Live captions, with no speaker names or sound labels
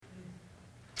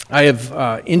I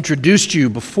have introduced you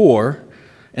before,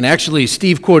 and actually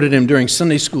Steve quoted him during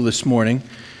Sunday school this morning.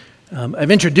 I've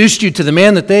introduced you to the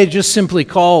man that they just simply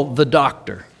call the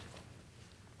doctor.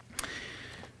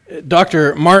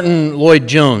 Dr. Martyn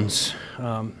Lloyd-Jones.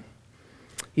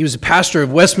 He was a pastor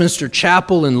of Westminster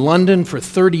Chapel in London for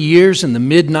 30 years in the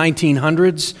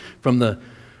mid-1900s, from the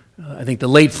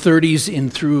late 30s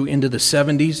into the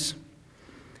 70s.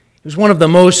 He was one of the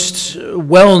most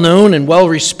well-known and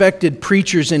well-respected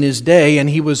preachers in his day, and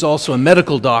he was also a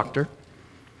medical doctor.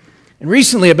 And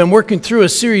recently I've been working through a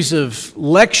series of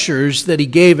lectures that he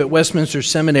gave at Westminster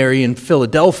Seminary in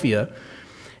Philadelphia.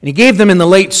 And he gave them in the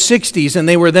late 60s, and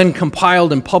they were then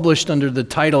compiled and published under the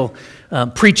title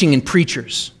Preaching and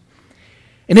Preachers.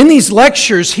 And in these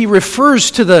lectures, he refers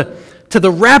to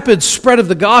the rapid spread of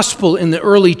the gospel in the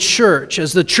early church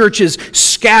as the church is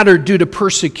scattered due to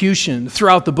persecution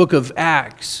throughout the book of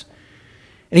Acts.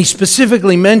 And he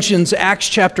specifically mentions Acts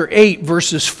chapter 8,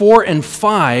 verses 4 and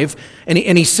 5, and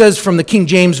he says from the King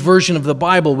James Version of the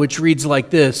Bible, which reads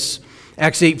like this.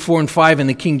 Acts 8, 4 and 5 in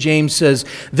the King James says,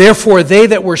 "Therefore they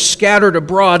that were scattered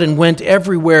abroad and went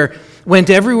everywhere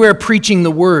preaching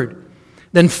the word.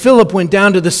 Then Philip went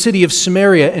down to the city of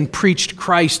Samaria and preached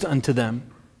Christ unto them."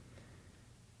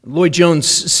 Lloyd-Jones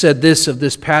said this of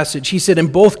this passage. He said, in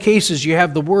both cases you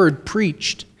have the word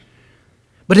preached.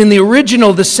 But in the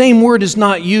original, the same word is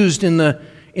not used in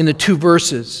the two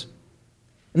verses.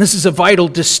 And this is a vital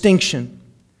distinction.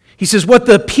 He says, what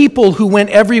the people who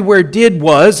went everywhere did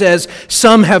was, as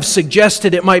some have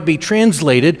suggested it might be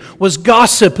translated, was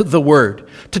gossip the word,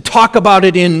 to talk about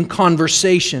it in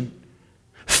conversation.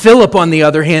 Philip, on the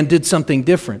other hand, did something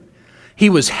different.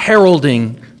 He was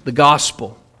heralding the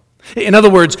gospel. In other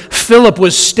words, Philip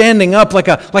was standing up like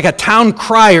a town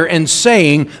crier and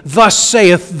saying, "Thus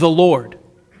saith the Lord."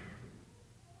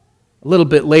 A little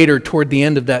bit later, toward the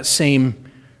end of that same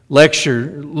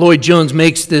lecture, Lloyd-Jones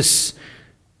makes this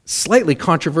slightly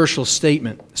controversial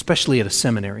statement, especially at a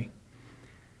seminary.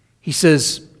 He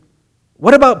says,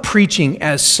 "What about preaching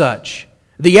as such,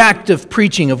 the act of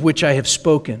preaching of which I have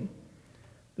spoken?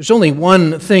 There's only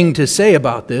one thing to say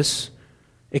about this.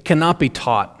 It cannot be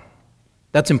taught.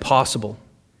 That's impossible.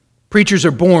 Preachers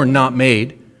are born, not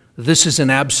made. This is an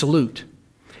absolute.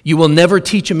 You will never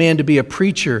teach a man to be a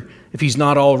preacher if he's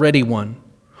not already one.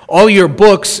 All your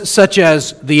books, such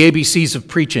as The ABCs of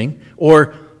Preaching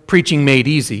or Preaching Made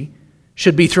Easy,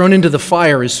 should be thrown into the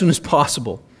fire as soon as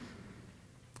possible.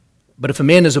 But if a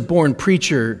man is a born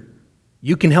preacher,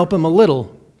 you can help him a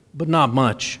little, but not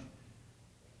much.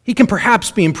 He can perhaps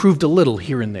be improved a little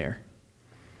here and there."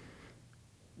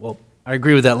 Well, I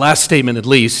agree with that last statement at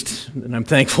least, and I'm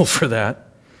thankful for that.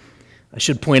 I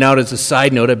should point out as a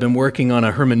side note, I've been working on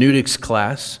a hermeneutics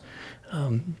class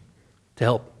to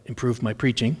help improve my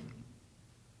preaching.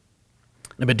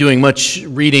 I've been doing much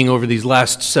reading over these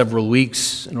last several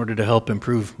weeks in order to help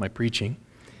improve my preaching.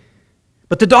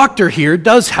 But the doctor here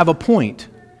does have a point.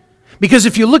 Because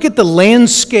if you look at the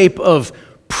landscape of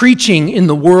preaching in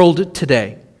the world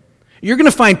today, you're going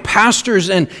to find pastors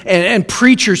and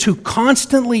preachers who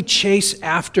constantly chase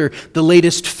after the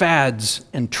latest fads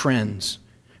and trends,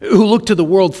 who look to the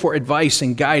world for advice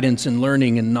and guidance and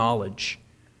learning and knowledge.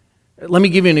 Let me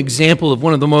give you an example of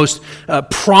one of the most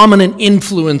prominent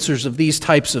influencers of these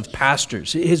types of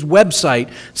pastors. His website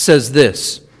says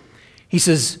this. He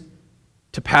says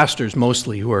to pastors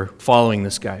mostly who are following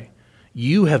this guy,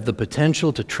 "You have the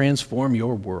potential to transform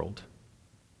your world.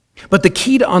 But the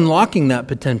key to unlocking that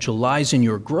potential lies in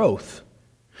your growth.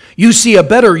 You see, a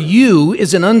better you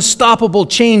is an unstoppable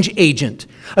change agent.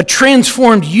 A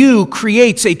transformed you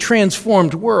creates a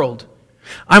transformed world.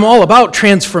 I'm all about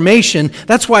transformation.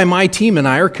 That's why my team and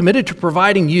I are committed to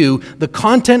providing you the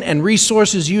content and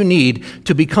resources you need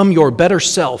to become your better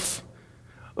self.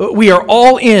 We are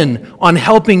all in on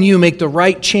helping you make the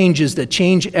right changes that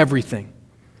change everything."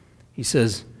 He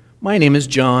says, "My name is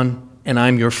John, and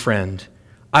I'm your friend.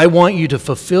 I want you to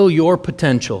fulfill your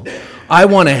potential. I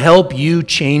want to help you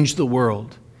change the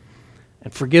world."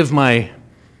 And forgive my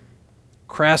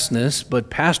crassness, but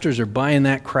pastors are buying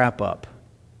that crap up.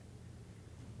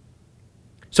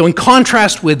 So in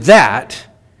contrast with that,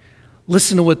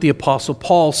 listen to what the Apostle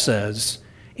Paul says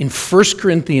in 1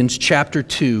 Corinthians chapter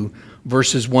 2,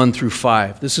 verses 1 through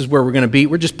 5. This is where we're going to be.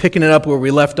 We're just picking it up where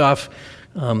we left off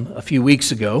a few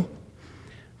weeks ago.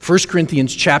 1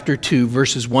 Corinthians chapter 2,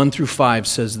 verses 1 through 5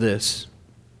 says this.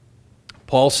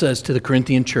 Paul says to the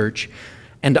Corinthian church,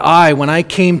 "And I, when I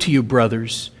came to you,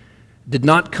 brothers, did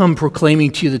not come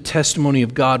proclaiming to you the testimony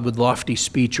of God with lofty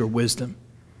speech or wisdom.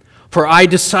 For I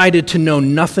decided to know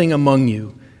nothing among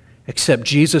you except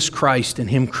Jesus Christ and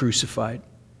Him crucified.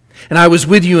 And I was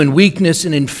with you in weakness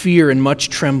and in fear and much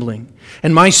trembling.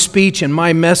 And my speech and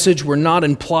my message were not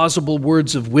in plausible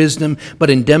words of wisdom, but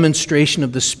in demonstration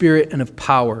of the Spirit and of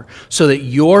power, so that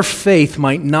your faith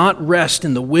might not rest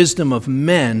in the wisdom of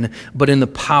men, but in the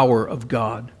power of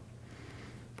God."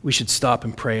 We should stop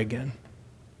and pray again.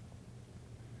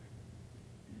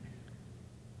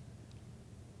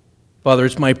 Father,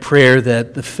 it's my prayer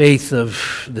that the faith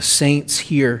of the saints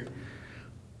here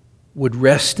would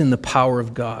rest in the power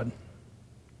of God.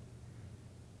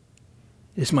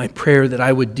 It's my prayer that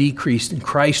I would decrease and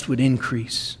Christ would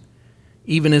increase,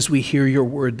 even as we hear your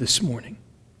word this morning,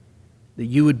 that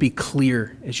you would be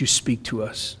clear as you speak to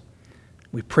us.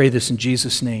 We pray this in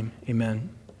Jesus' name. Amen.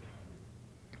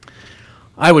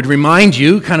 I would remind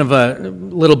you, kind of a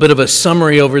little bit of a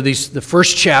summary over the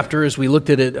first chapter as we looked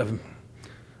at it,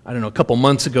 a couple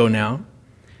months ago now.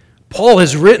 Paul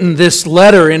has written this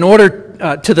letter in order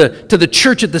to the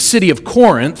church at the city of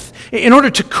Corinth, in order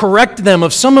to correct them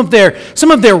of some of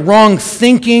their wrong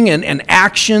thinking and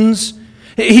actions.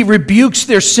 He rebukes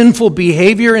their sinful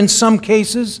behavior in some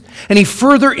cases, and he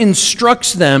further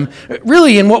instructs them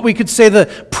really in what we could say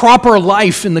the proper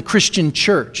life in the Christian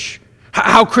church,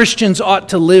 how Christians ought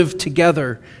to live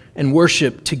together and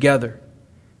worship together.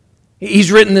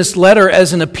 He's written this letter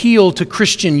as an appeal to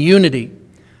Christian unity.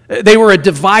 They were a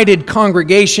divided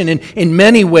congregation in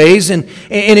many ways, and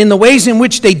in the ways in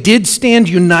which they did stand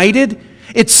united,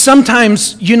 it's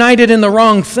sometimes united in the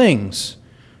wrong things.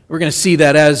 We're going to see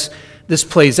that as this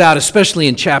plays out, especially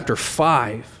in chapter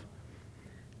 5.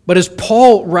 But as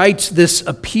Paul writes this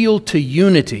appeal to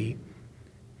unity,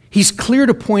 he's clear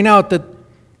to point out that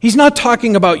he's not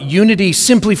talking about unity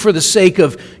simply for the sake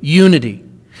of unity.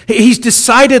 He's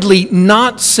decidedly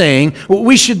not saying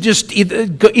we should just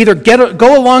either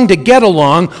go along to get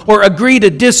along or agree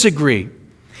to disagree.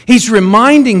 He's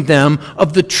reminding them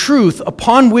of the truth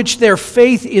upon which their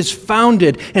faith is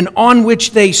founded and on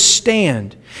which they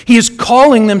stand. He is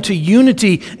calling them to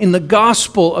unity in the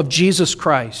gospel of Jesus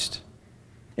Christ.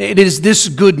 It is this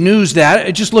good news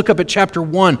that, just look up at chapter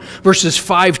 1, verses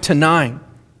 5 to 9.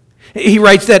 He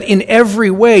writes that in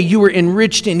every way you were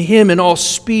enriched in him in all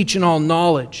speech and all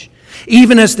knowledge,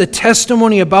 even as the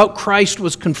testimony about Christ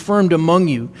was confirmed among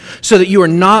you, so that you are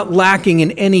not lacking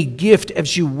in any gift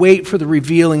as you wait for the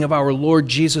revealing of our Lord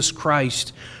Jesus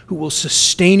Christ, who will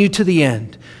sustain you to the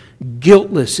end,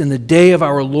 guiltless in the day of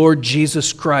our Lord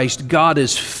Jesus Christ. God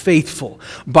is faithful,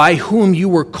 by whom you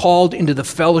were called into the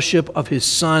fellowship of his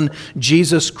Son,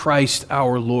 Jesus Christ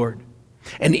our Lord.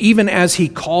 And even as he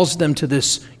calls them to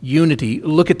this unity,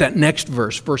 look at that next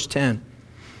verse, verse 10.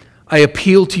 I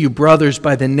appeal to you, brothers,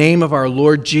 by the name of our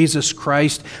Lord Jesus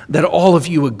Christ, that all of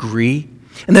you agree,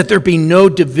 and that there be no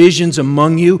divisions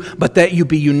among you, but that you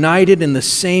be united in the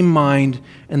same mind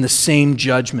and the same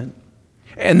judgment.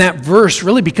 And that verse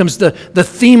really becomes the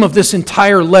theme of this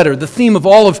entire letter, the theme of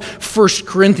all of 1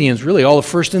 Corinthians, really all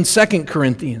of 1 and 2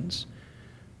 Corinthians.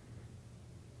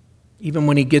 Even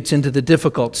when he gets into the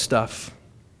difficult stuff,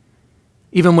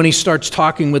 even when he starts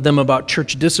talking with them about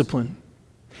church discipline,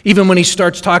 even when he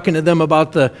starts talking to them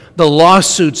about the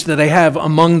lawsuits that they have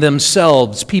among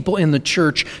themselves, people in the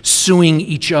church suing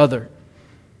each other,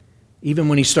 even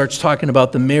when he starts talking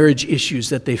about the marriage issues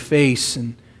that they face,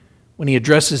 and when he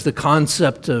addresses the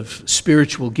concept of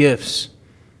spiritual gifts,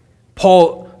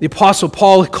 the Apostle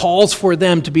Paul calls for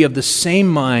them to be of the same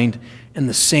mind and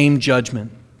the same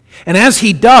judgment. And as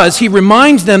he does, he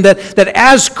reminds them that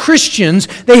as Christians,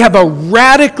 they have a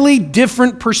radically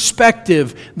different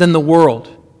perspective than the world.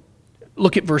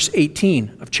 Look at verse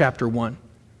 18 of chapter 1.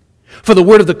 For the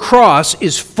word of the cross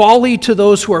is folly to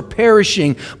those who are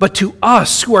perishing, but to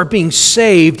us who are being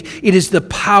saved, it is the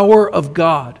power of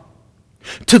God.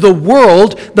 To the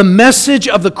world, the message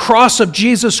of the cross of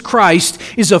Jesus Christ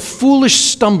is a foolish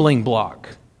stumbling block.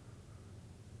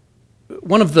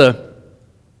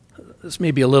 This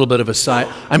may be a little bit of a side.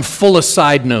 I'm full of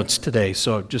side notes today,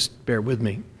 so just bear with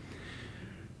me.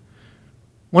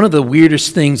 One of the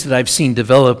weirdest things that I've seen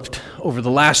developed over the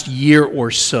last year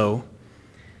or so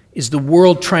is the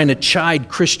world trying to chide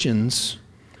Christians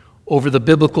over the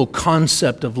biblical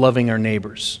concept of loving our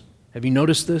neighbors. Have you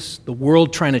noticed this? The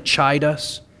world trying to chide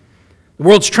us. The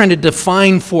world's trying to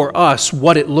define for us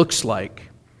what it looks like.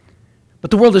 But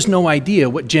the world has no idea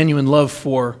what genuine love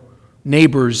for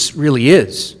neighbors really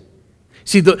is.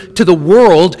 See, to the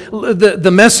world,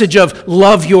 the message of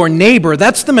love your neighbor,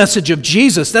 that's the message of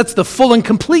Jesus. That's the full and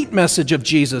complete message of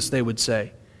Jesus, they would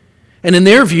say. And in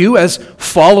their view, as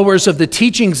followers of the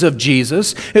teachings of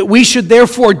Jesus, we should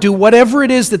therefore do whatever it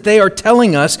is that they are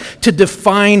telling us to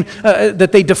define,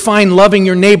 that they define loving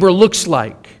your neighbor looks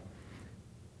like.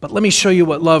 But let me show you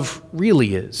what love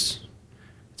really is.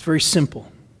 It's very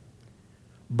simple.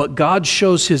 But God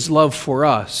shows his love for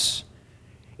us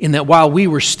in that while we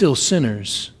were still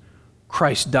sinners,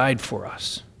 Christ died for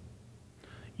us.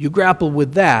 You grapple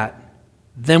with that,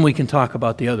 then we can talk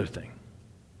about the other thing.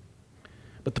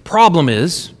 But the problem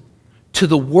is, to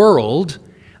the world,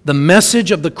 the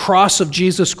message of the cross of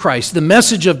Jesus Christ, the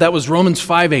message of, that was Romans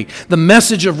 5:8, the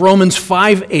message of Romans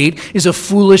 5:8 is a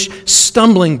foolish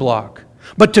stumbling block.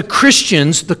 But to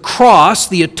Christians, the cross,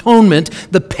 the atonement,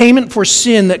 the payment for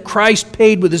sin that Christ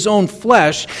paid with his own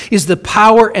flesh is the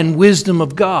power and wisdom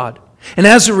of God. And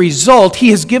as a result, he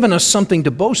has given us something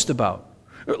to boast about.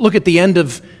 Look at the end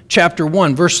of chapter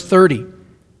 1, verse 30.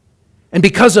 And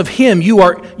because of him,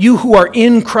 you who are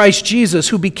in Christ Jesus,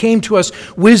 who became to us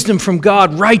wisdom from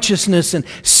God, righteousness and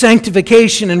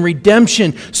sanctification and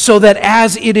redemption, so that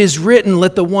as it is written,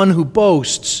 let the one who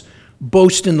boasts,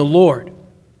 boast in the Lord.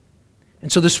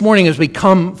 And so this morning, as we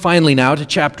come finally now to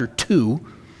chapter 2,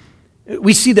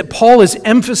 we see that Paul is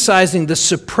emphasizing the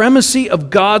supremacy of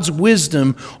God's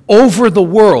wisdom over the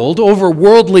world, over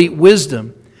worldly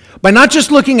wisdom, by not just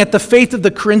looking at the faith of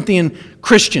the Corinthian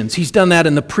Christians, he's done that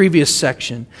in the previous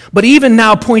section, but even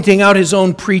now pointing out his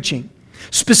own preaching.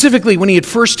 Specifically, when he had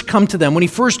first come to them, when he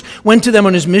first went to them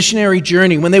on his missionary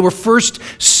journey, when they were first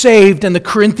saved and the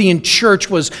Corinthian church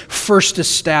was first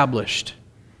established.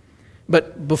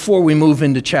 But before we move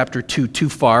into chapter 2 too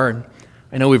far, and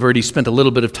I know we've already spent a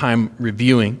little bit of time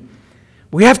reviewing,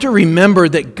 we have to remember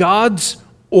that God's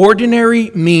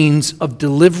ordinary means of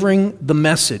delivering the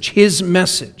message, his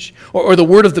message, or the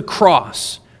word of the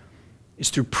cross, is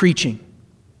through preaching.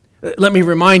 Let me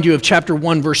remind you of chapter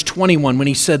 1, verse 21, when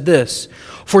he said this,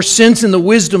 "For since in the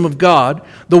wisdom of God,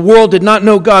 the world did not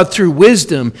know God through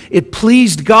wisdom, it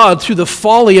pleased God through the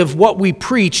folly of what we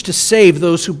preach to save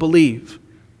those who believe."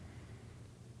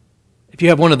 If you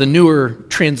have one of the newer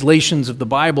translations of the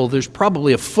Bible, there's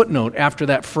probably a footnote after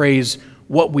that phrase,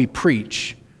 "what we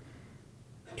preach."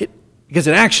 Because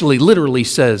it actually literally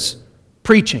says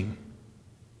preaching.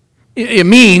 It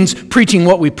means preaching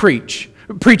what we preach,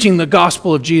 preaching the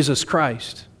gospel of Jesus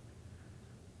Christ.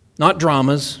 Not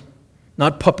dramas,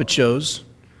 not puppet shows,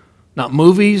 not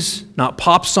movies, not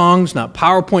pop songs, not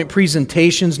PowerPoint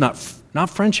presentations, not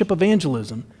friendship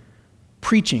evangelism.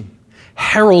 Preaching,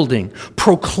 heralding,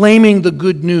 proclaiming the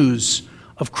good news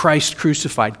of Christ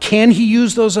crucified. Can he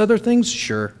use those other things?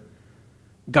 Sure.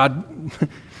 God...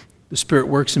 The Spirit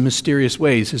works in mysterious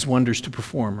ways, his wonders to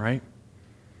perform, right?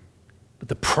 But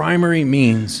the primary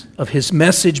means of his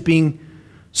message being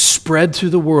spread through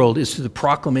the world is through the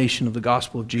proclamation of the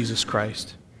gospel of Jesus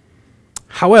Christ.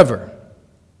 However,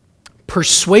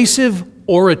 persuasive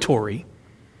oratory,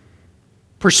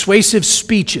 persuasive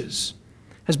speeches,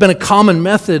 has been a common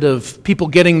method of people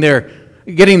getting their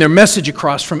message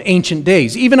across from ancient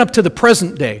days, even up to the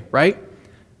present day, right?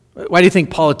 Why do you think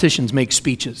politicians make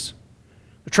speeches?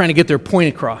 They're trying to get their point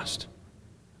across.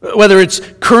 Whether it's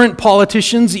current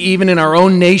politicians, even in our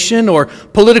own nation, or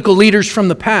political leaders from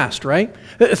the past, right?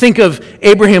 Think of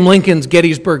Abraham Lincoln's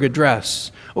Gettysburg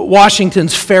Address,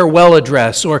 Washington's farewell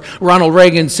address, or Ronald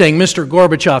Reagan saying, "Mr.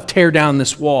 Gorbachev, tear down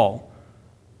this wall."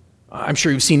 I'm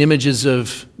sure you've seen images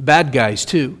of bad guys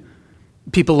too.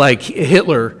 People like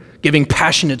Hitler giving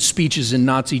passionate speeches in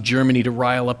Nazi Germany to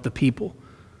rile up the people.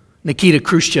 Nikita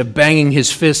Khrushchev banging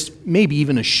his fist, maybe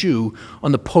even a shoe,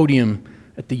 on the podium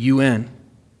at the UN.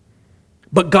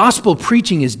 But gospel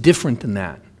preaching is different than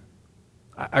that.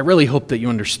 I really hope that you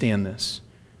understand this.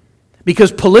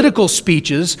 Because political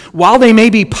speeches, while they may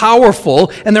be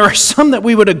powerful, and there are some that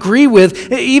we would agree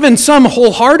with, even some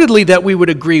wholeheartedly that we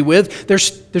would agree with, they're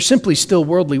simply still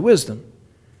worldly wisdom.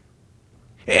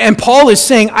 And Paul is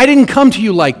saying, I didn't come to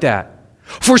you like that.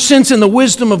 For since in the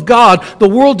wisdom of God, the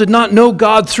world did not know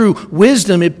God through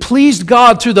wisdom, it pleased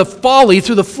God through the folly,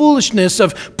 through the foolishness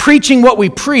of preaching what we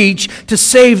preach to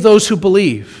save those who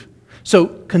believe. So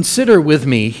consider with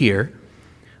me here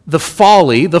the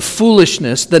folly, the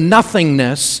foolishness, the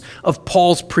nothingness of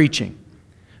Paul's preaching.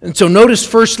 And so notice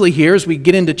firstly here, as we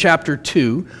get into chapter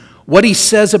 2, what he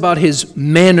says about his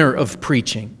manner of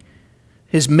preaching.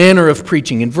 His manner of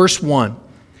preaching. In verse 1,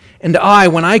 "And I,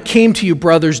 when I came to you,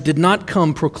 brothers, did not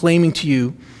come proclaiming to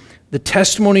you the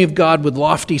testimony of God with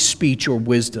lofty speech or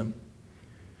wisdom."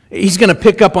 He's going to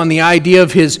pick up on the idea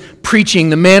of his preaching,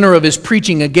 the manner of his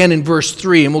preaching again in verse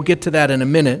 3, and we'll get to that in a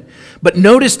minute. But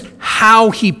notice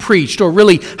how he preached, or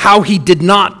really how he did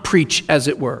not preach, as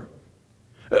it were.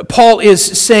 Paul is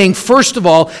saying, first of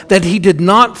all, that he did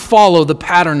not follow the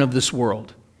pattern of this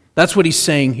world. That's what he's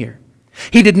saying here.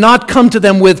 He did not come to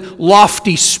them with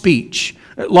lofty speech.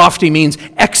 Lofty means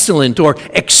excellent or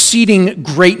exceeding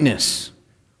greatness.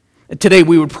 Today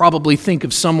we would probably think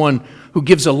of someone who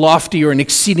gives a lofty or an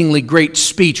exceedingly great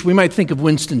speech. We might think of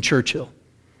Winston Churchill,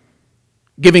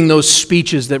 giving those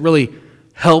speeches that really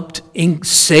helped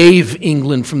save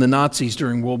England from the Nazis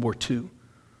during World War II,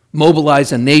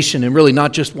 mobilize a nation, and really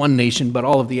not just one nation, but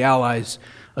all of the allies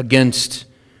against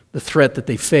the threat that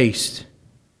they faced.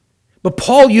 But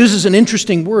Paul uses an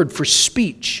interesting word for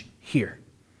speech here.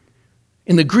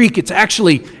 In the Greek, it's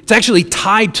actually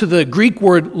tied to the Greek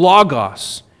word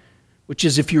logos, which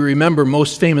is, if you remember,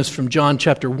 most famous from John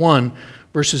chapter 1,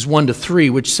 verses 1 to 3,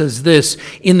 which says this: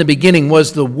 "In the beginning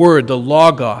was the Word, the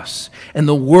Logos, and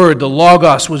the Word, the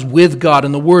Logos, was with God,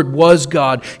 and the Word was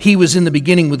God. He was in the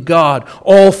beginning with God.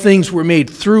 All things were made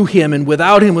through Him, and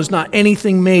without Him was not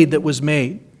anything made that was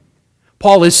made."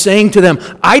 Paul is saying to them,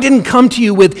 I didn't come to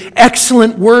you with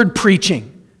excellent word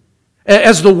preaching,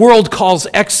 as the world calls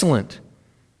excellent.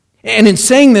 And in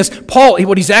saying this, Paul,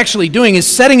 what he's actually doing is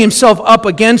setting himself up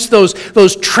against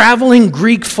those traveling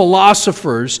Greek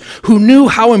philosophers who knew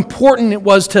how important it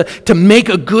was to make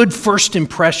a good first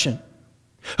impression,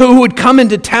 who would come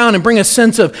into town and bring a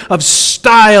sense of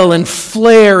style and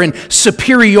flair and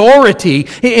superiority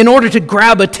in order to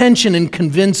grab attention and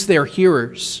convince their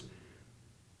hearers.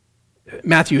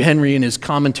 Matthew Henry, in his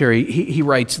commentary, he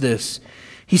writes this.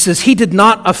 He says, "He did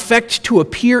not affect to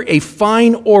appear a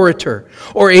fine orator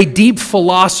or a deep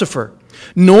philosopher,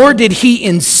 nor did he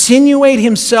insinuate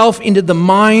himself into the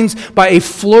minds by a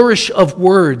flourish of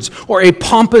words or a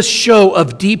pompous show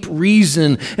of deep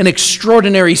reason and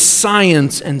extraordinary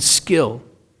science and skill."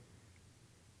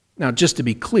 Now, just to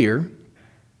be clear,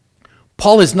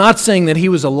 Paul is not saying that he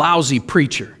was a lousy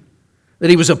preacher, that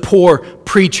he was a poor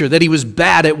preacher, that he was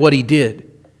bad at what he did.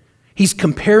 He's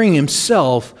comparing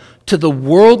himself to the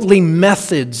worldly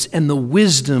methods and the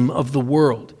wisdom of the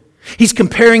world. He's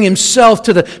comparing himself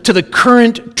to the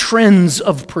current trends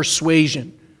of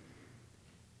persuasion.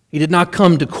 He did not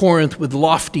come to Corinth with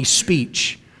lofty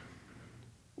speech.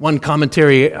 One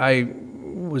commentary I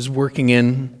was working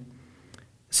in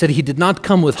said he did not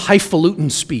come with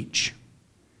highfalutin speech,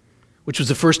 which was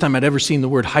the first time I'd ever seen the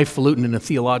word highfalutin in a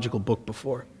theological book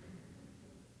before.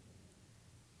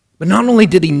 But not only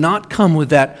did he not come with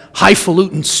that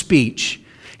highfalutin speech,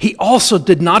 he also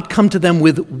did not come to them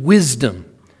with wisdom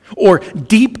or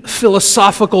deep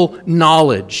philosophical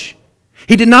knowledge.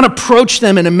 He did not approach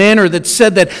them in a manner that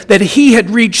said that he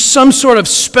had reached some sort of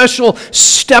special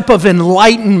step of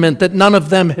enlightenment that none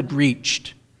of them had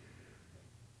reached.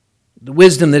 The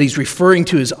wisdom that he's referring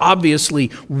to is obviously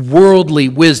worldly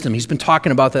wisdom. He's been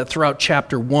talking about that throughout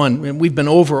chapter 1, and we've been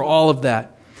over all of that.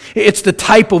 It's the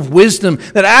type of wisdom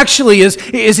that actually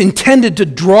is intended to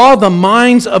draw the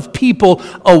minds of people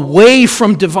away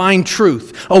from divine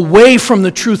truth, away from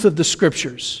the truth of the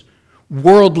Scriptures.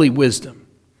 Worldly wisdom.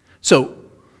 So,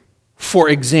 for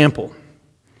example,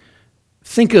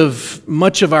 think of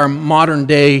much of our modern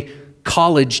day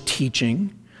college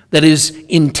teaching that is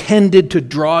intended to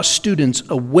draw students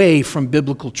away from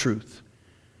biblical truth,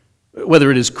 whether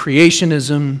it is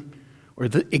creationism, or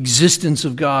the existence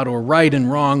of God, or right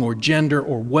and wrong, or gender,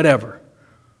 or whatever,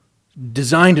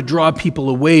 designed to draw people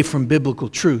away from biblical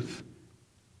truth.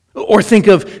 Or think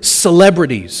of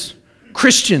celebrities,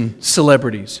 Christian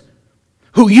celebrities,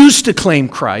 who used to claim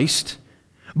Christ,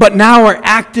 but now are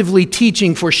actively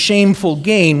teaching for shameful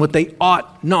gain what they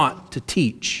ought not to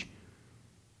teach.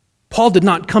 Paul did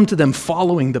not come to them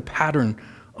following the pattern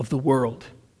of the world.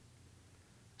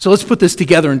 So let's put this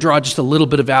together and draw just a little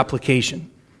bit of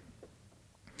application.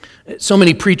 So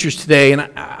many preachers today, and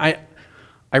I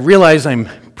realize I'm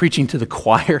preaching to the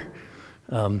choir,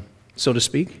 so to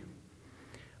speak,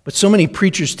 but so many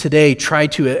preachers today try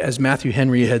to, as Matthew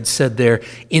Henry had said there,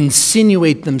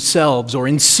 insinuate themselves or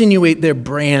insinuate their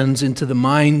brands into the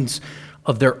minds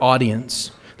of their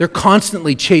audience. They're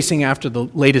constantly chasing after the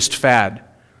latest fad,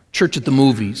 church at the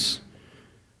movies,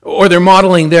 or they're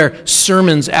modeling their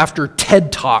sermons after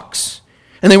TED Talks.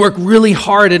 And they work really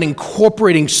hard at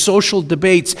incorporating social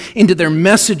debates into their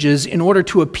messages in order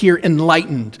to appear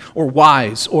enlightened or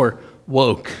wise or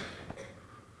woke.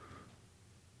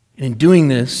 And in doing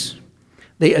this,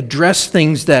 they address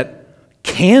things that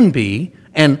can be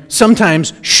and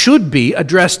sometimes should be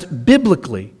addressed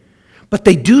biblically, but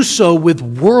they do so with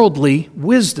worldly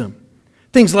wisdom.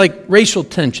 Things like racial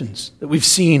tensions that we've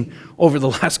seen over the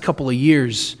last couple of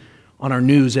years on our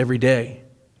news every day.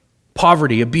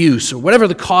 Poverty, abuse, or whatever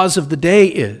the cause of the day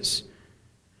is.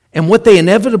 And what they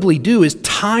inevitably do is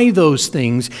tie those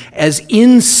things as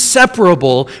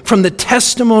inseparable from the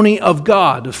testimony of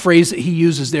God, a phrase that he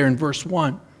uses there in verse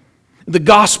 1. The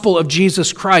gospel of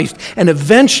Jesus Christ. And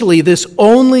eventually this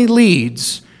only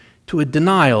leads to a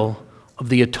denial of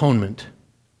the atonement.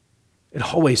 It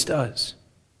always does.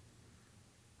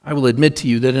 I will admit to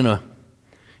you that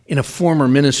in a former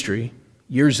ministry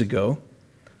years ago,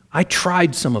 I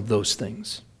tried some of those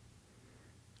things.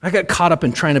 I got caught up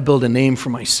in trying to build a name for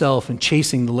myself and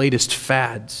chasing the latest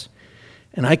fads.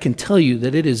 And I can tell you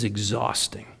that it is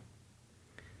exhausting.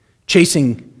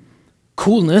 Chasing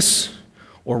coolness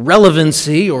or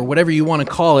relevancy or whatever you want to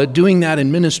call it, doing that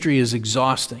in ministry is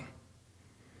exhausting.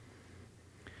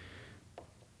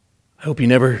 I hope you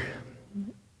never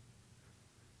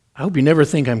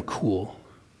think I'm cool.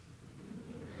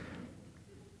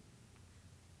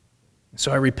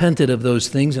 So I repented of those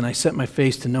things and I set my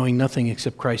face to knowing nothing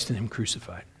except Christ and Him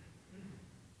crucified.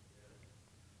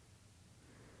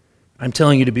 I'm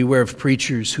telling you to beware of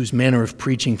preachers whose manner of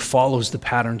preaching follows the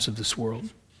patterns of this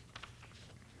world.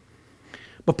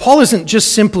 But Paul isn't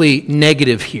just simply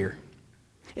negative here.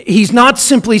 He's not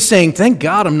simply saying, thank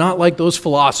God I'm not like those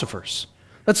philosophers.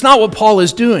 That's not what Paul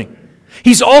is doing.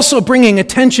 He's also bringing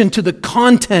attention to the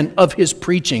content of his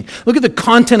preaching. Look at the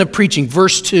content of preaching,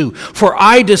 verse 2. For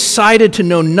I decided to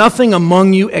know nothing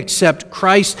among you except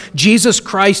Christ, Jesus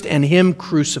Christ, and Him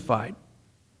crucified.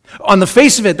 On the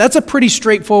face of it, that's a pretty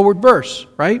straightforward verse,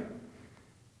 right?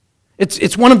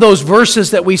 It's one of those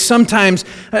verses that we sometimes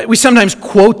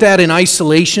quote that in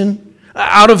isolation,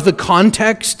 out of the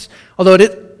context, although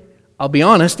I'll be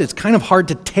honest, it's kind of hard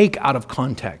to take out of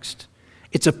context.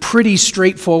 It's a pretty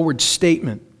straightforward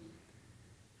statement.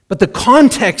 But the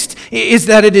context is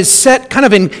that it is set kind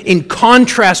of in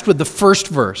contrast with the first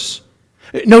verse.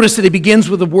 Notice that it begins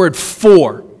with the word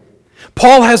for.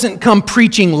 Paul hasn't come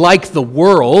preaching like the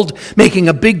world, making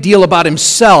a big deal about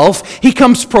himself. He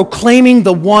comes proclaiming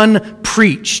the one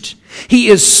preached. He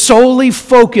is solely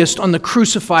focused on the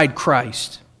crucified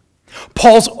Christ.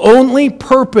 Paul's only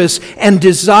purpose and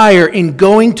desire in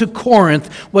going to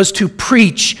Corinth was to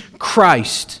preach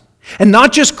Christ. And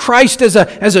not just Christ as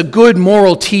a good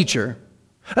moral teacher.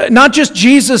 Not just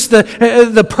Jesus,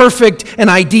 the perfect and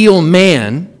ideal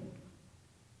man.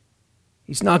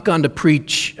 He's not gone to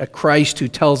preach a Christ who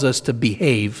tells us to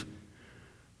behave.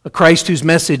 A Christ whose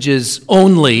message is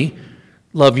only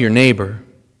love your neighbor.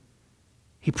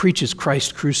 He preaches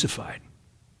Christ crucified.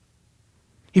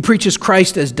 He preaches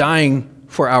Christ as dying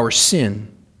for our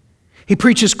sin. He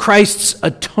preaches Christ's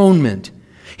atonement.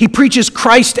 He preaches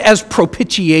Christ as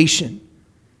propitiation.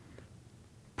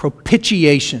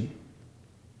 Propitiation.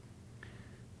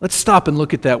 Let's stop and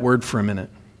look at that word for a minute.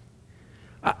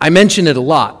 I mention it a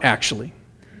lot, actually.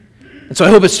 And so I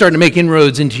hope it's starting to make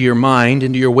inroads into your mind,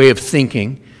 into your way of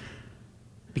thinking,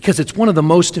 because it's one of the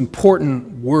most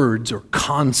important words or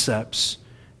concepts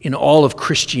in all of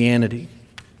Christianity.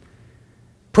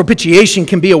 Propitiation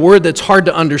can be a word that's hard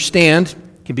to understand,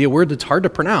 can be a word that's hard to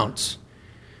pronounce.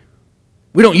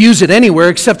 We don't use it anywhere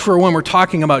except for when we're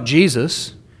talking about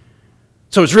Jesus.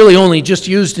 So it's really only just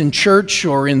used in church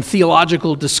or in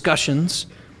theological discussions.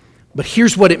 But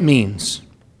here's what it means.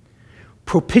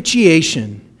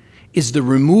 Propitiation is the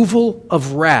removal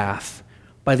of wrath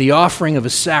by the offering of a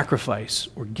sacrifice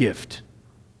or gift.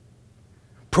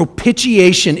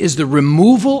 Propitiation is the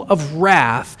removal of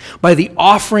wrath by the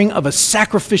offering of a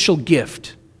sacrificial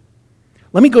gift.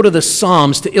 Let me go to the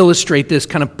Psalms to illustrate this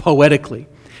kind of poetically.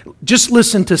 Just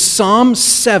listen to Psalm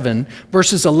 7,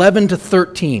 verses 11 to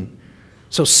 13.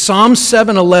 So Psalm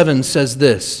 7:11 says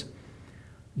this,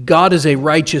 God is a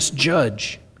righteous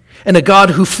judge, and a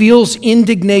God who feels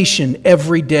indignation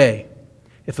every day.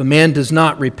 If a man does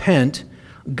not repent,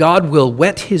 God will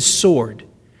whet his sword.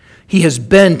 He has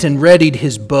bent and readied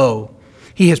his bow.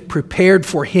 He has prepared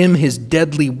for him his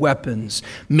deadly weapons,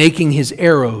 making his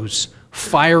arrows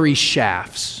fiery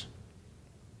shafts.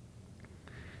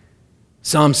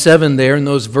 Psalm 7 there in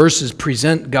those verses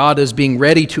present God as being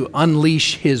ready to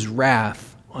unleash His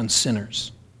wrath on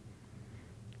sinners.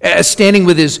 As standing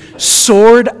with His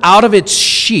sword out of its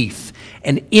sheath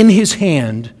and in His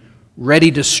hand,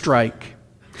 ready to strike.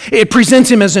 It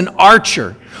presents Him as an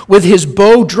archer with his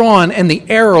bow drawn and the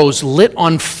arrows lit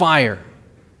on fire.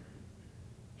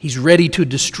 He's ready to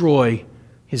destroy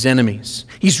His enemies.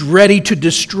 He's ready to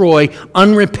destroy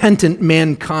unrepentant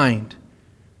mankind.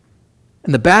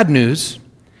 And the bad news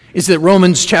is that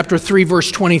Romans chapter 3,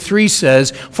 verse 23 says,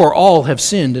 for all have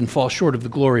sinned and fall short of the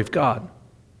glory of God.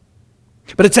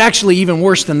 But it's actually even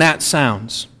worse than that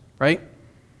sounds, right?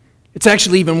 It's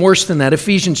actually even worse than that.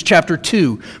 Ephesians chapter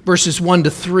 2, verses 1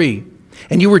 to 3.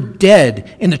 And you were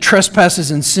dead in the trespasses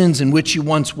and sins in which you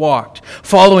once walked,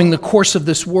 following the course of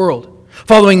this world,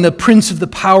 following the prince of the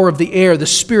power of the air, the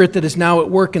spirit that is now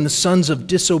at work in the sons of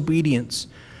disobedience,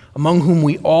 among whom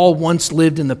we all once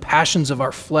lived in the passions of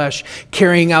our flesh,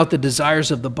 carrying out the desires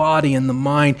of the body and the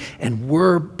mind, and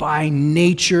were by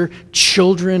nature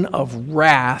children of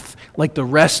wrath like the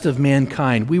rest of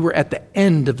mankind. We were at the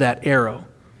end of that arrow.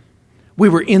 We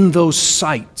were in those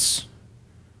sights.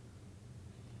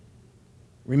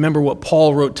 Remember what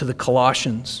Paul wrote to the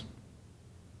Colossians.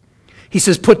 He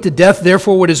says, "Put to death,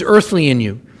 therefore, what is earthly in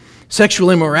you, sexual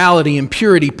immorality,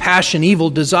 impurity, passion, evil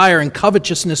desire, and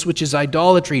covetousness, which is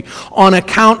idolatry. On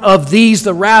account of these,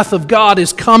 the wrath of God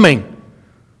is coming.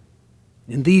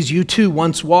 In these you too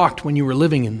once walked when you were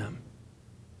living in them."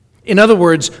 In other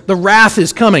words, the wrath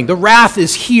is coming. The wrath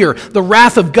is here. The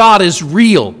wrath of God is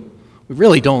real. We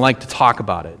really don't like to talk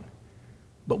about it,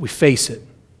 but we face it.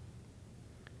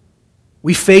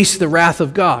 We face the wrath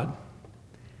of God,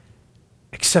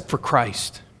 except for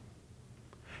Christ.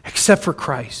 Except for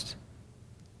Christ.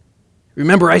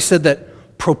 Remember, I said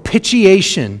that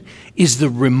propitiation is the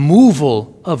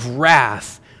removal of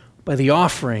wrath by the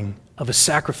offering of a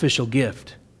sacrificial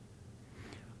gift.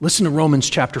 Listen to Romans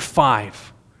chapter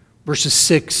 5, verses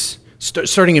 6,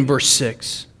 starting in verse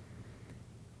 6.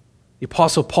 The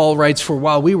Apostle Paul writes, "For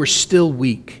while we were still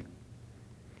weak,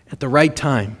 at the right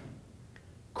time,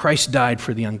 Christ died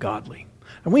for the ungodly."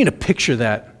 I want you to picture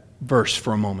that verse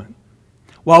for a moment.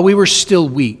 While we were still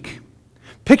weak.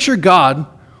 Picture God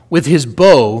with his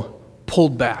bow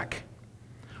pulled back,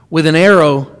 with an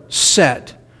arrow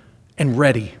set and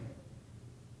ready.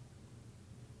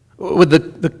 With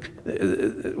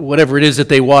the whatever it is that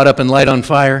they wad up and light on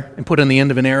fire and put on the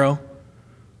end of an arrow,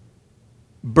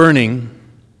 burning,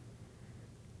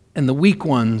 and the weak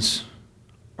ones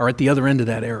are at the other end of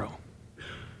that arrow.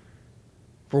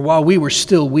 For while we were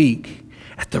still weak,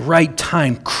 at the right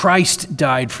time, Christ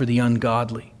died for the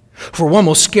ungodly. For one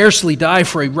will scarcely die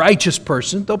for a righteous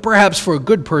person, though perhaps for a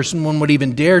good person one would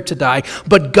even dare to die.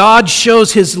 But God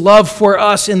shows his love for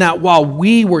us in that while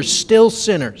we were still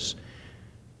sinners,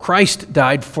 Christ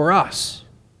died for us.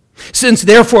 Since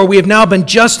therefore we have now been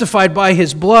justified by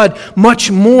his blood, much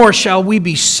more shall we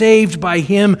be saved by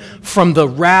him from the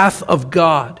wrath of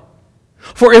God.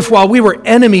 For if while we were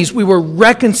enemies, we were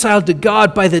reconciled to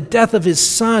God by the death of his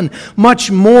Son,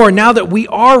 much more, now that we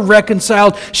are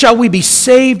reconciled, shall we be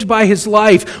saved by his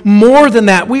life. More than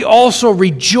that, we also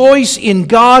rejoice in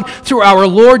God through our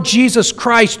Lord Jesus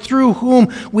Christ, through whom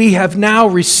we have now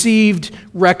received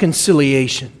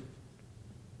reconciliation.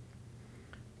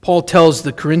 Paul tells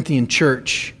the Corinthian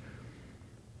church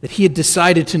that he had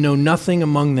decided to know nothing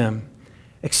among them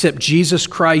except Jesus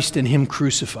Christ and him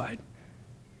crucified.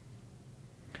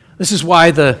 This is why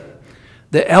the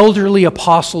elderly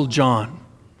apostle John,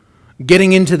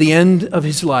 getting into the end of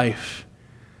his life,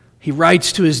 he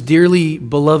writes to his dearly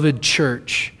beloved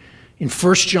church in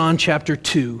 1 John chapter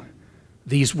 2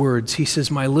 these words. He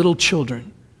says, "My little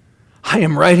children, I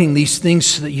am writing these things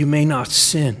so that you may not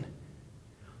sin.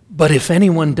 But if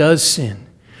anyone does sin,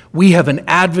 we have an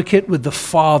advocate with the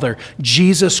Father,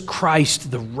 Jesus Christ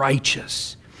the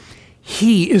righteous.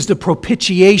 He is the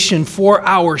propitiation for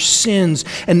our sins,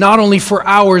 and not only for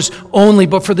ours only,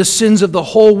 but for the sins of the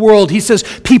whole world." He says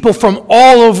people from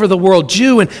all over the world,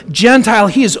 Jew and Gentile,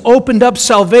 he has opened up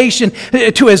salvation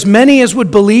to as many as would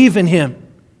believe in him.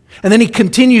 And then he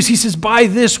continues, he says, "By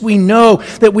this we know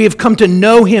that we have come to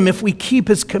know him if we keep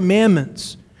his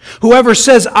commandments. Whoever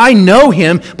says, 'I know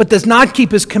him,' but does not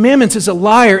keep his commandments is a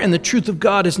liar, and the truth of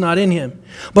God is not in him.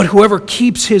 But whoever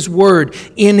keeps his word,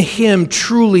 in him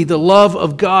truly the love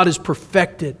of God is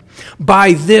perfected.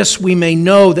 By this we may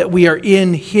know that we are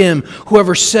in him.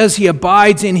 Whoever says he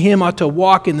abides in him ought to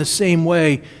walk in the same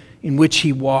way in which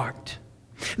he walked."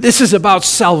 This is about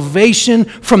salvation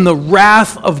from the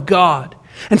wrath of God.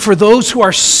 And for those who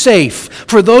are safe,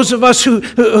 for those of us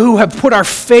who have put our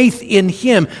faith in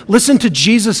him, listen to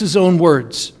Jesus' own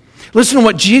words. Listen to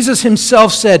what Jesus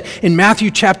himself said in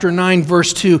Matthew chapter 9,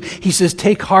 verse 2. He says,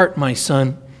 "Take heart, my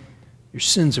son, your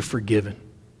sins are forgiven.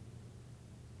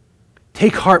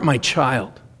 Take heart, my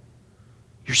child,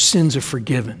 your sins are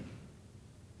forgiven."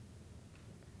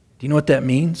 Do you know what that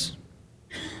means?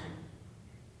 Do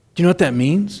you know what that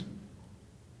means?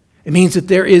 It means that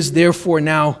there is therefore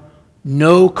now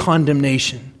no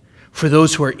condemnation for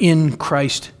those who are in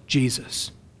Christ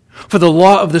Jesus. For the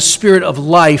law of the Spirit of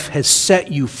life has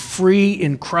set you free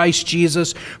in Christ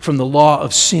Jesus from the law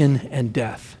of sin and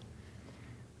death.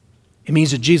 It means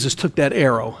that Jesus took that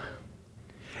arrow.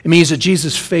 It means that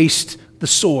Jesus faced the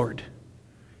sword.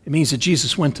 It means that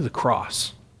Jesus went to the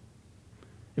cross.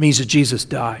 It means that Jesus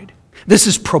died. This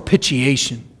is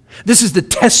propitiation. This is the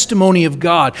testimony of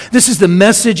God. This is the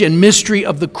message and mystery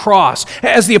of the cross.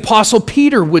 As the Apostle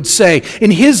Peter would say in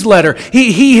his letter,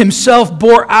 he himself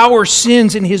bore our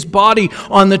sins in his body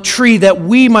on the tree that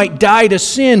we might die to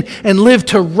sin and live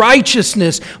to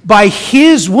righteousness. By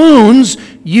his wounds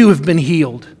you have been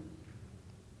healed.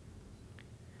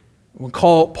 When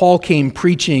Paul came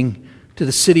preaching to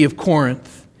the city of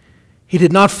Corinth, he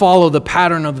did not follow the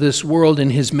pattern of this world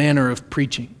in his manner of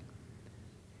preaching.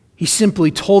 He simply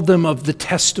told them of the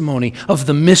testimony, of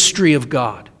the mystery of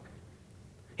God.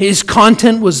 His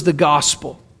content was the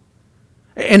gospel.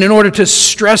 And in order to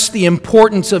stress the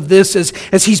importance of this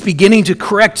as he's beginning to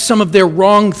correct some of their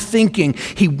wrong thinking,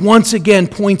 he once again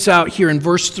points out here in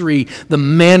verse 3 the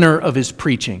manner of his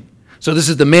preaching. So this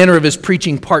is the manner of his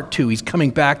preaching, part 2. He's coming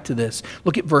back to this.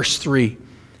 Look at verse 3.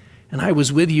 And I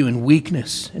was with you in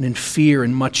weakness and in fear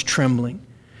and much trembling.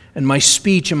 And my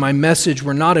speech and my message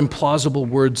were not implausible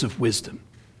words of wisdom.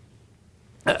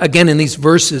 Again, in these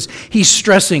verses, he's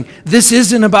stressing, this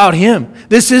isn't about him.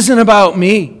 This isn't about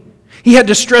me. He had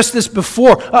to stress this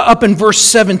before. Up in verse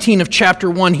 17 of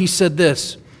chapter 1, he said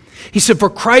this. He said, for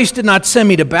Christ did not send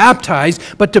me to baptize,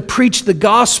 but to preach the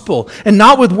gospel, and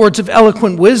not with words of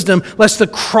eloquent wisdom, lest the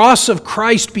cross of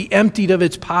Christ be emptied of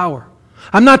its power.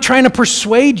 I'm not trying to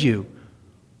persuade you.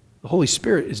 The Holy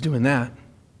Spirit is doing that.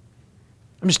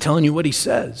 I'm just telling you what he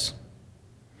says.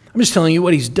 I'm just telling you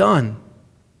what he's done.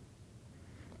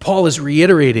 Paul is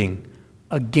reiterating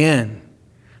again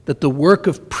that the work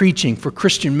of preaching for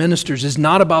Christian ministers is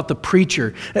not about the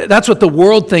preacher. That's what the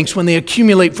world thinks when they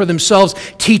accumulate for themselves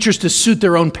teachers to suit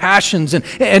their own passions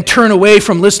and turn away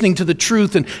from listening to the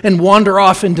truth and wander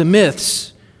off into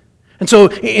myths. And so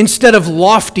instead of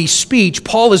lofty speech,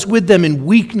 Paul is with them in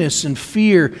weakness and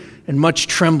fear and much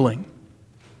trembling.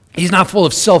 He's not full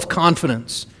of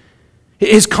self-confidence.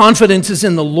 His confidence is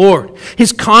in the Lord.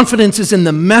 His confidence is in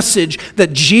the message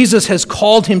that Jesus has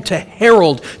called him to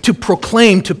herald, to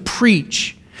proclaim, to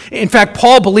preach. In fact,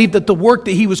 Paul believed that the work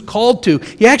that he was called to,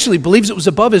 he actually believes it was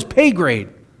above his pay grade.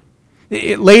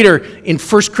 Later in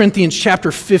 1 Corinthians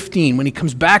chapter 15, when he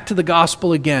comes back to the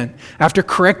gospel again, after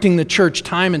correcting the church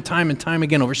time and time and time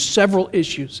again over several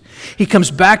issues, he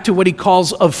comes back to what he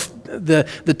calls of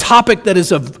the topic that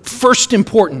is of first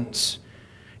importance.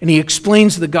 And he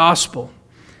explains the gospel.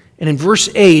 And in verse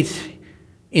 8,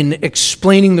 in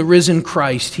explaining the risen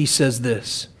Christ, he says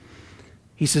this.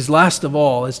 He says, last of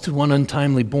all, as to one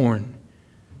untimely born,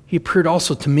 he appeared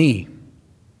also to me.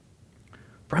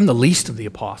 For I'm the least of the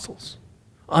apostles,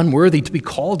 unworthy to be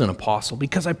called an apostle,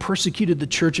 because I persecuted the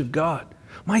church of God.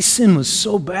 My sin was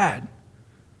so bad.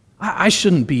 I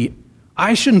shouldn't be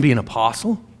an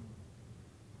apostle.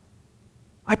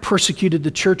 I persecuted the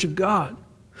church of God.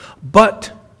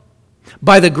 But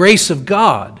by the grace of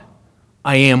God,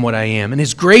 I am what I am. And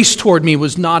his grace toward me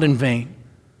was not in vain.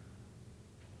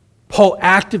 Paul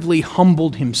actively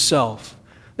humbled himself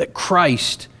that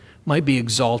Christ might be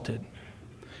exalted.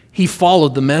 He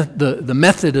followed the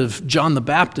method of John the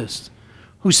Baptist,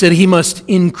 who said he must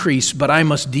increase, but I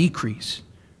must decrease.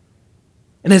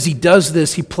 And as he does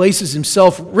this, he places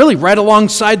himself really right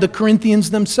alongside the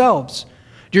Corinthians themselves.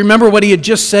 Do you remember what he had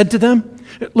just said to them?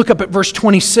 Look up at verse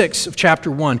 26 of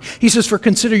chapter 1. He says, for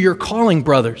consider your calling,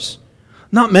 brothers.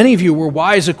 Not many of you were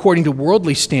wise according to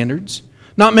worldly standards.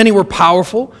 Not many were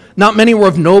powerful. Not many were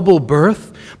of noble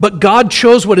birth. But God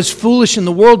chose what is foolish in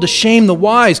the world to shame the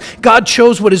wise. God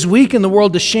chose what is weak in the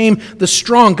world to shame the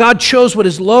strong. God chose what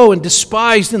is low and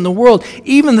despised in the world,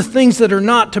 even the things that are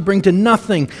not, to bring to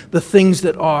nothing the things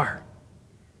that are.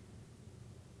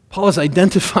 Paul is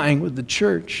identifying with the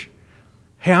church.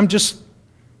 Hey, I'm just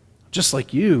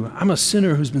like you. I'm a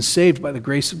sinner who's been saved by the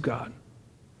grace of God.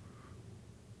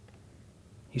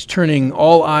 He's turning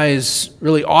all eyes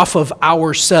really off of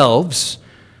ourselves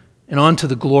and onto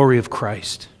the glory of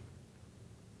Christ.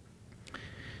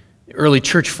 The early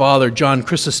church father, John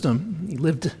Chrysostom, he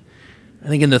lived, I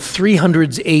think, in the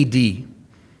 300s AD.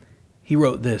 He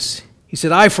wrote this. He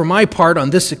said, I, for my part, on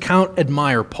this account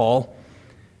admire Paul,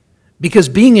 because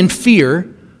being in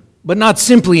fear, but not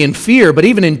simply in fear, but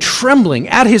even in trembling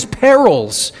at his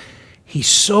perils, he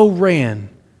so ran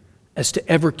as to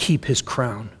ever keep his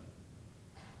crown.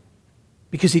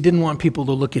 Because he didn't want people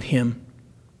to look at him,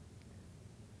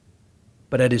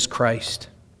 but at his Christ.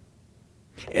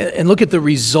 And look at the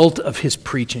result of his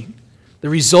preaching. The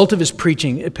result of his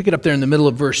preaching, pick it up there in the middle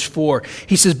of verse 4.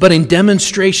 He says, but in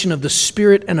demonstration of the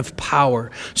Spirit and of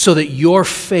power, so that your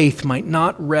faith might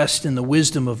not rest in the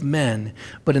wisdom of men,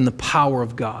 but in the power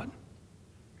of God.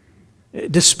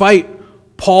 Despite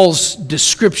Paul's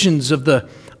descriptions of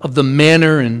the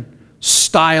manner and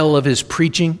style of his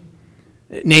preaching,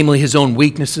 namely his own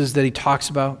weaknesses that he talks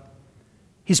about.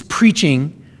 His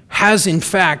preaching has, in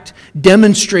fact,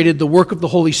 demonstrated the work of the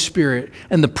Holy Spirit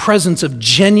and the presence of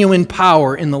genuine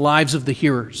power in the lives of the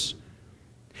hearers.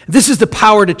 This is the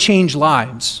power to change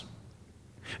lives.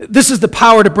 This is the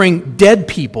power to bring dead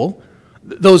people,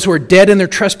 those who are dead in their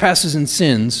trespasses and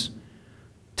sins,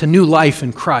 to new life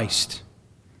in Christ.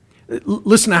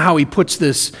 Listen to how he puts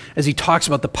this as he talks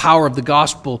about the power of the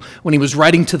gospel when he was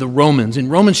writing to the Romans. In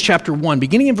Romans chapter 1,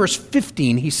 beginning in verse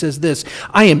 15, he says this,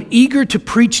 "I am eager to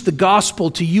preach the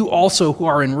gospel to you also who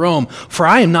are in Rome, for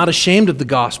I am not ashamed of the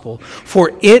gospel,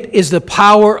 for it is the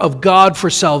power of God for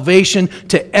salvation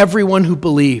to everyone who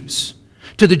believes,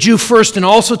 to the Jew first and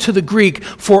also to the Greek,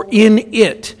 for in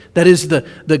it," that is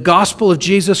the gospel of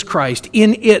Jesus Christ,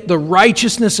 "in it the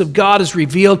righteousness of God is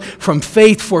revealed from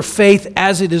faith for faith,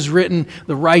 as it is written,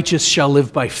 the righteous shall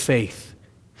live by faith."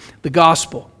 The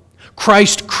gospel,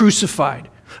 Christ crucified,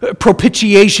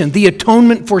 propitiation, the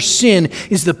atonement for sin,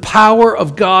 is the power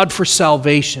of God for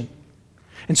salvation.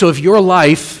 And so if your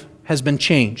life has been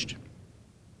changed,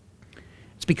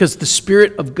 it's because the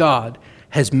Spirit of God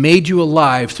has made you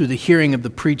alive through the hearing of the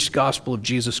preached gospel of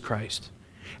Jesus Christ.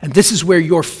 And this is where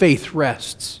your faith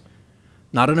rests,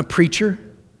 not in a preacher,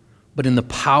 but in the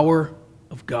power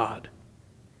of God.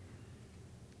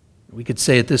 We could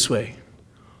say it this way,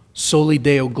 soli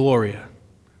Deo gloria,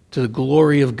 to the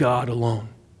glory of God alone.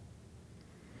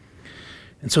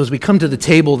 And so as we come to the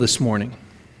table this morning,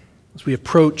 as we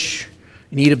approach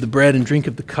and eat of the bread and drink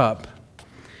of the cup,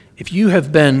 if you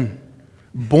have been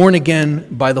born again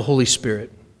by the Holy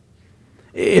Spirit,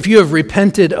 if you have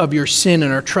repented of your sin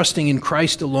and are trusting in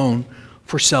Christ alone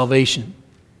for salvation,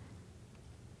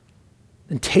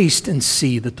 then taste and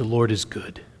see that the Lord is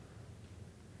good.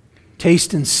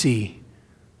 Taste and see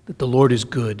that the Lord is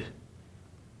good.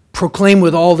 Proclaim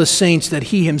with all the saints that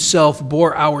he himself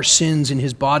bore our sins in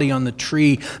his body on the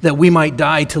tree, that we might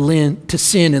die to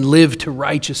sin and live to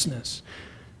righteousness.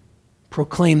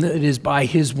 Proclaim that it is by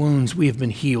his wounds we have been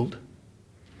healed.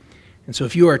 And so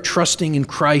if you are trusting in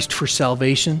Christ for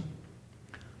salvation,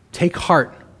 take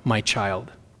heart, my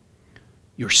child.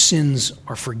 Your sins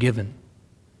are forgiven.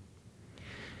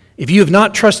 If you have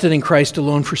not trusted in Christ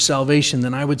alone for salvation,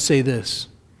 then I would say this.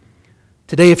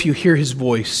 Today, if you hear his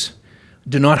voice,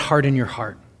 do not harden your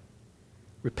heart.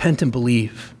 Repent and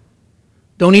believe.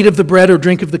 Don't eat of the bread or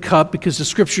drink of the cup, because the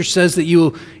Scripture says that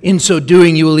in so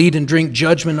doing, you will eat and drink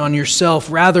judgment on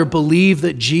yourself. Rather, believe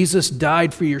that Jesus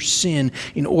died for your sin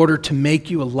in order to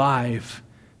make you alive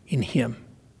in him.